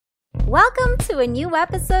Welcome to a new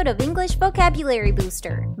episode of English Vocabulary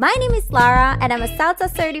Booster. My name is Lara and I'm a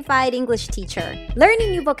SALSA certified English teacher.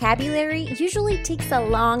 Learning new vocabulary usually takes a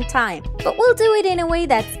long time, but we'll do it in a way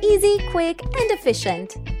that's easy, quick, and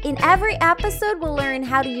efficient. In every episode, we'll learn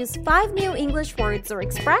how to use 5 new English words or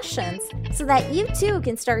expressions so that you too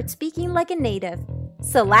can start speaking like a native.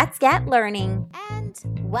 So let's get learning and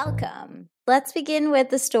welcome. Let's begin with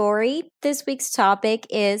the story. This week's topic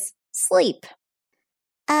is sleep.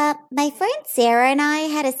 My friend Sarah and I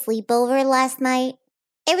had a sleepover last night.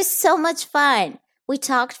 It was so much fun. We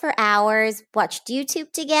talked for hours, watched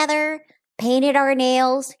YouTube together, painted our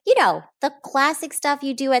nails. You know, the classic stuff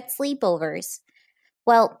you do at sleepovers.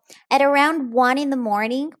 Well, at around 1 in the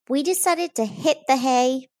morning, we decided to hit the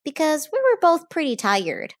hay because we were both pretty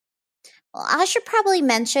tired. Well, I should probably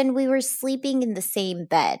mention we were sleeping in the same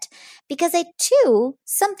bed because at 2,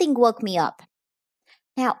 something woke me up.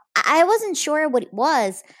 Now, I wasn't sure what it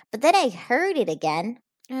was, but then I heard it again.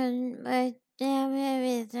 It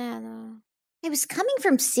was coming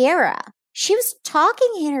from Sarah. She was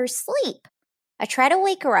talking in her sleep. I tried to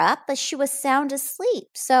wake her up, but she was sound asleep,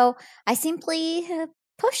 so I simply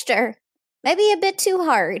pushed her. Maybe a bit too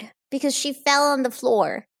hard, because she fell on the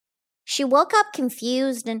floor. She woke up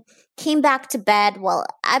confused and came back to bed while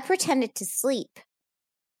I pretended to sleep.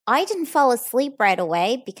 I didn't fall asleep right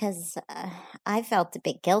away because I felt a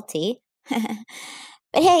bit guilty.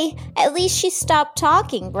 But hey, at least she stopped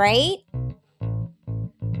talking, right?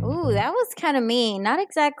 Ooh, that was kind of mean. Not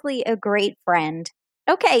exactly a great friend.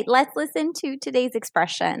 Okay, let's listen to today's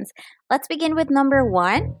expressions. Let's begin with number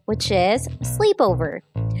 1, which is sleepover.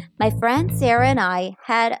 My friend Sarah and I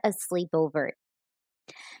had a sleepover.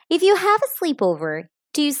 If you have a sleepover,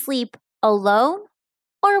 do you sleep alone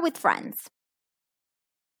or with friends?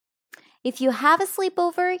 If you have a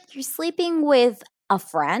sleepover, you're sleeping with a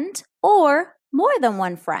friend or more than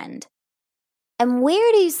one friend. And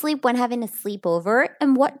where do you sleep when having a sleepover,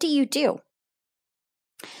 and what do you do?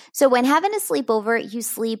 So when having a sleepover, you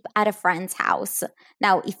sleep at a friend's house.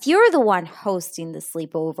 Now, if you're the one hosting the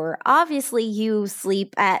sleepover, obviously you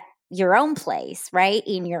sleep at your own place, right?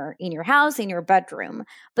 In your house, in your bedroom.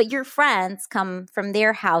 But your friends come from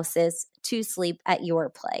their houses to sleep at your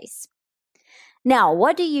place. Now,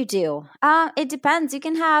 what do you do? It depends. You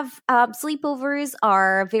can have sleepovers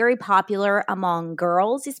are very popular among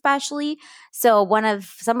girls, especially. So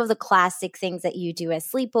some of the classic things that you do as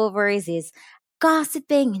sleepovers is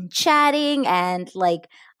gossiping and chatting and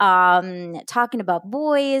talking about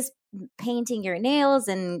boys, painting your nails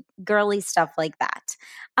and girly stuff like that.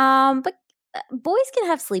 But boys can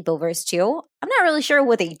have sleepovers too. I'm not really sure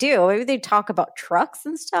what they do. Maybe they talk about trucks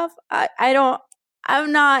and stuff.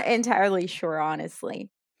 I'm not entirely sure,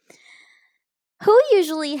 honestly. Who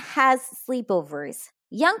usually has sleepovers?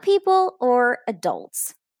 Young people or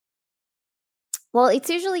adults? Well, it's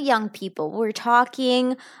usually young people. We're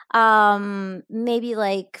talking maybe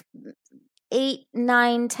like 8,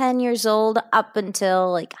 9, 10 years old up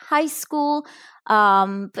until like high school.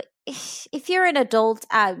 But if you're an adult,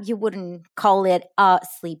 you wouldn't call it a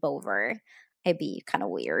sleepover. It'd be kind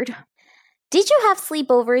of weird. Did you have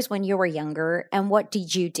sleepovers when you were younger, and what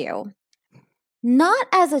did you do? Not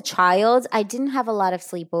as a child. I didn't have a lot of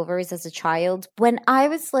sleepovers as a child. When I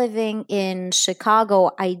was living in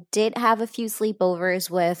Chicago, I did have a few sleepovers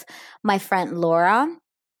with my friend Laura,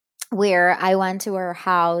 where I went to her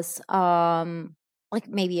house like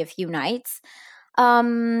maybe a few nights.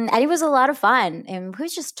 And it was a lot of fun. And we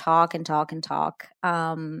would just talk and talk and talk.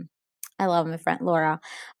 I love my friend Laura.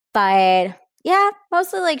 But yeah,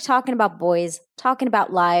 mostly like talking about boys, talking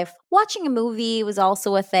about life. Watching a movie was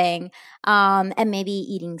also a thing, and maybe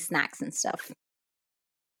eating snacks and stuff.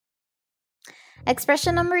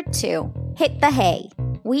 Expression number 2, hit the hay.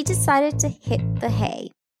 We decided to hit the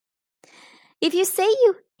hay. If you say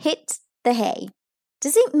you hit the hay,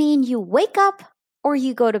 does it mean you wake up or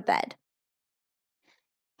you go to bed?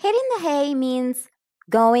 Hitting the hay means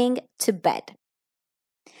going to bed.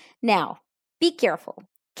 Now, be careful.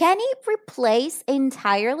 Can it replace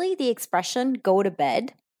entirely the expression go to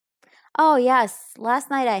bed? Oh, yes, last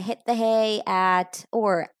night I hit the hay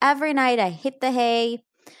or every night I hit the hay.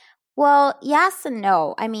 Well, yes and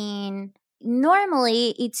no. I mean,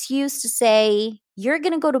 normally it's used to say you're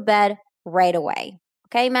going to go to bed right away.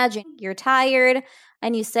 Okay, imagine you're tired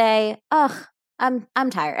and you say, "Ugh, I'm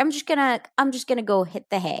tired. I'm just going to go hit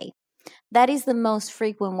the hay." That is the most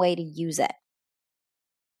frequent way to use it.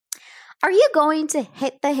 Are you going to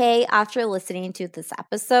hit the hay after listening to this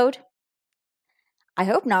episode? I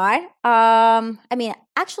hope not.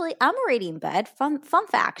 Actually, I'm already in bed. Fun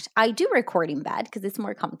fact. I do record in bed because it's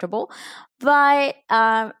more comfortable. But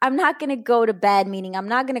I'm not going to go to bed, meaning I'm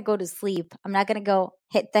not going to go to sleep. I'm not going to go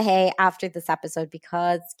hit the hay after this episode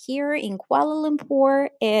because here in Kuala Lumpur,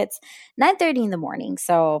 it's 9:30 in the morning.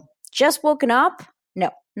 So just woken up.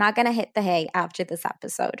 No, not going to hit the hay after this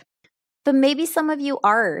episode. But maybe some of you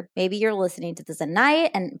are. Maybe you're listening to this at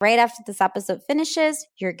night and right after this episode finishes,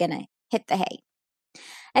 you're going to hit the hay.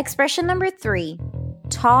 Expression number 3,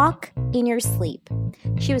 talk in your sleep.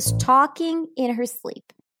 She was talking in her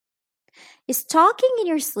sleep. Is talking in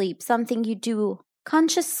your sleep something you do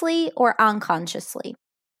consciously or unconsciously?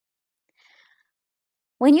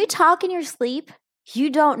 When you talk in your sleep, you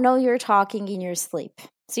don't know you're talking in your sleep.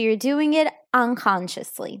 So you're doing it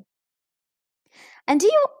unconsciously. And do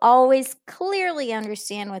you always clearly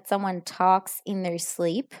understand when someone talks in their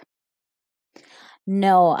sleep?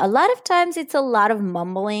 No, a lot of times it's a lot of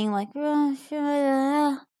mumbling, like,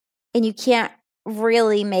 and you can't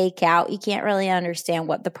really make out, you can't really understand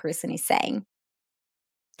what the person is saying.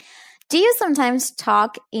 Do you sometimes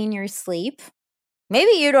talk in your sleep?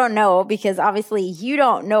 Maybe you don't know because obviously you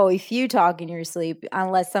don't know if you talk in your sleep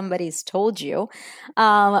unless somebody's told you.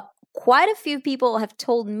 Quite a few people have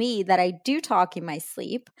told me that I do talk in my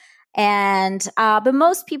sleep, but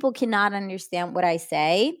most people cannot understand what I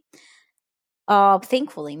say.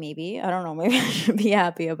 Thankfully, maybe. I don't know. Maybe I should be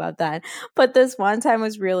happy about that. But this one time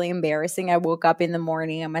was really embarrassing. I woke up in the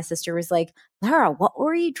morning and my sister was like, Lara, what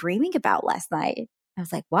were you dreaming about last night? I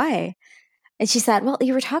was like, why? And she said, well,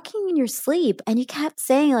 you were talking in your sleep and you kept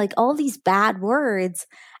saying like all these bad words.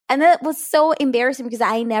 And that was so embarrassing because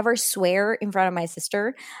I never swear in front of my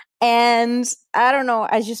sister. And I don't know,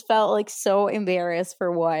 I just felt like so embarrassed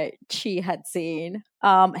for what she had seen.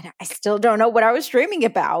 And I still don't know what I was dreaming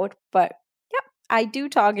about, but yep, I do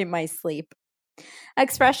talk in my sleep.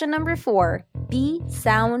 Expression number 4, be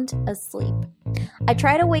sound asleep. I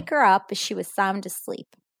tried to wake her up, but she was sound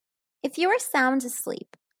asleep. If you are sound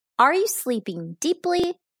asleep, are you sleeping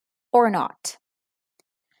deeply or not?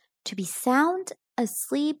 To be sound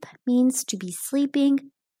asleep means to be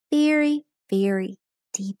sleeping very, very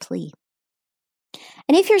deeply.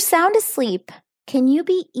 And if you're sound asleep, can you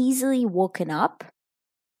be easily woken up?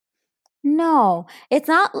 No, it's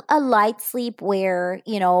not a light sleep where,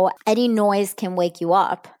 any noise can wake you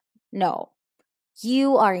up. No,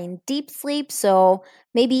 you are in deep sleep. So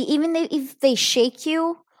maybe even if they shake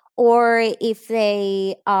you or if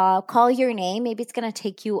they call your name, maybe it's going to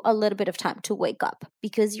take you a little bit of time to wake up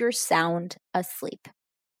because you're sound asleep.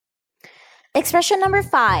 Expression number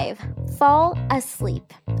 5, fall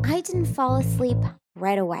asleep. I didn't fall asleep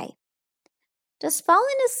right away. Does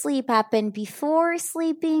falling asleep happen before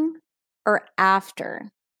sleeping or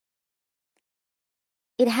after?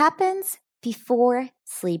 It happens before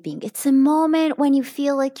sleeping. It's a moment when you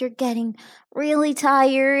feel like you're getting really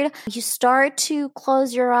tired. You start to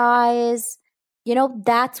close your eyes.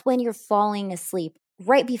 That's when you're falling asleep,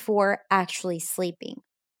 right before actually sleeping.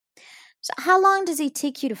 So how long does it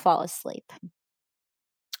take you to fall asleep?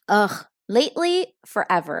 Lately,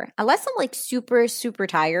 forever. Unless I'm like super, super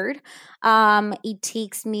tired, it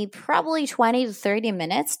takes me probably 20 to 30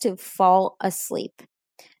 minutes to fall asleep.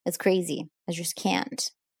 It's crazy. I just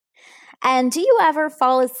can't. And do you ever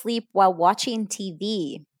fall asleep while watching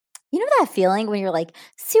TV? You know that feeling when you're like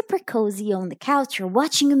super cozy on the couch, you're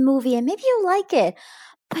watching a movie and maybe you like it,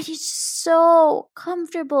 but it's so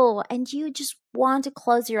comfortable and you just want to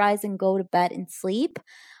close your eyes and go to bed and sleep.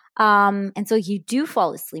 And so you do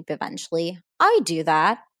fall asleep eventually. I do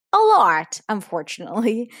that a lot,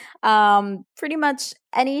 unfortunately. Pretty much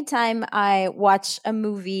anytime I watch a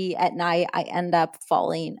movie at night, I end up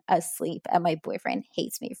falling asleep and my boyfriend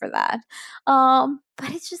hates me for that.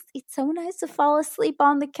 But it's so nice to fall asleep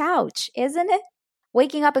on the couch, isn't it?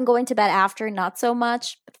 Waking up and going to bed after, not so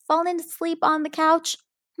much, but falling asleep on the couch,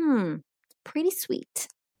 pretty sweet.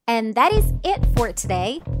 And that is it for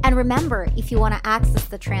today. And remember, if you want to access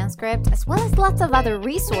the transcript as well as lots of other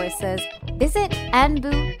resources, visit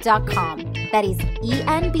enboo.com. That is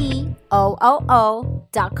ENBOOO.com.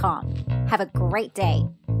 Have a great day.